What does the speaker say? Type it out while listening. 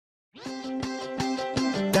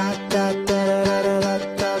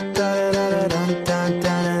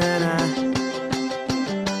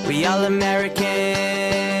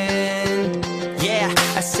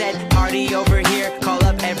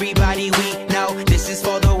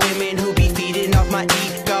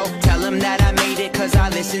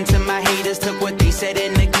listened to my haters, took what they said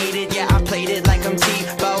and negated. Yeah, I played it like I'm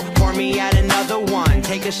Tebow. Pour me out another one,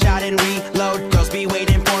 take a shot and reload. Girls be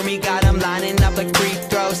waiting for me, got them lining up like free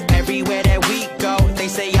throws. Everywhere that we go, they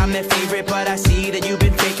say I'm their favorite, but I see that you've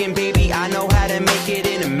been faking, baby. I know how to make it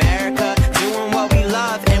in America, doing what we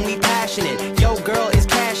love and we passionate. Yo, girl is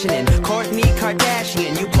cashing in, Kourtney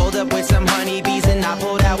Kardashian. You pulled up with some honeybees and I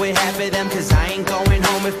pulled out with half of them, cause I ain't going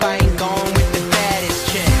home if I ain't going with the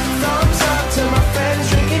baddest chick. Thumbs up to my friends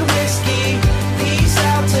drinking whiskey. Peace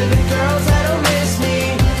out to the girls that don't miss me.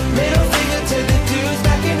 Middle finger to the dudes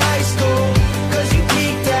back in high school, cause you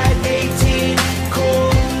peaked at 18.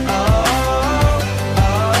 Cool. Oh,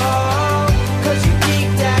 oh, cause you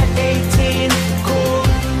peaked at 18. Cool.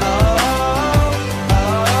 Oh,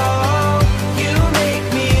 oh, you make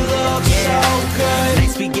me look so good.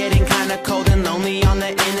 Nights be getting kinda cold and lonely on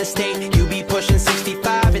the interstate. You be pushing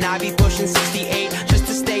 65 and I be pushing 68, just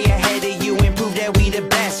to stay ahead of you and prove that we the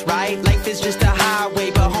best, right? Life is just a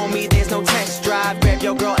highway, but homie, there's no test drive. Grab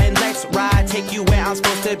your girl and let's ride, take you where I'm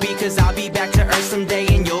supposed to be, cause I'll be back to earth someday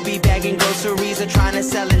and you'll be bagging groceries or trying to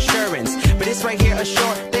sell insurance. But it's right here, a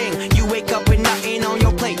short thing. You wake up with nothing on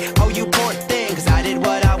your plate. Oh, you poor thing, cause I did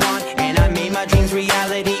what I want and I made my dreams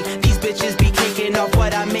reality. These bitches be caking off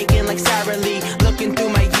what I'm making like Sarah Lee. Looking through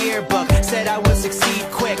my yearbook, said I would succeed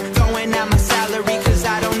quick, throwing out my salary cause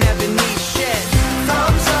I don't ever need shit.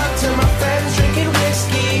 Thumbs up to my friends drinking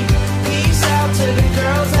whiskey. Peace out to the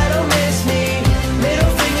girls that don't miss me.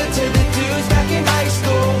 Middle finger to the dudes back in high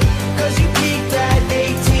school, cause you peaked at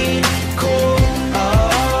 18. Cool. Oh,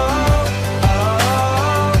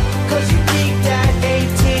 oh, cause you peaked at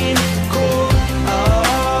 18. Cool. Oh,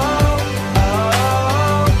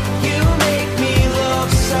 oh, you make me look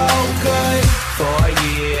so good. 4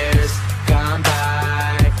 years gone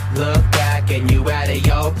by, look back and you out of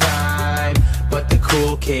your prime, but the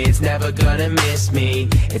cool kids never gonna miss me.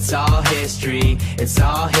 It's all history, it's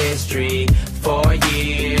all history. 4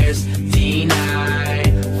 years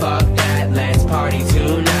denied, fuck that, let's party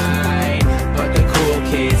tonight. But the cool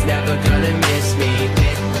kids never gonna miss me.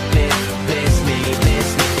 Miss me.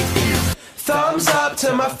 Thumbs up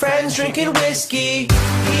to my friends drinking whiskey.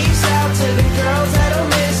 Peace out to the girls that don't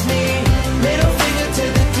miss me.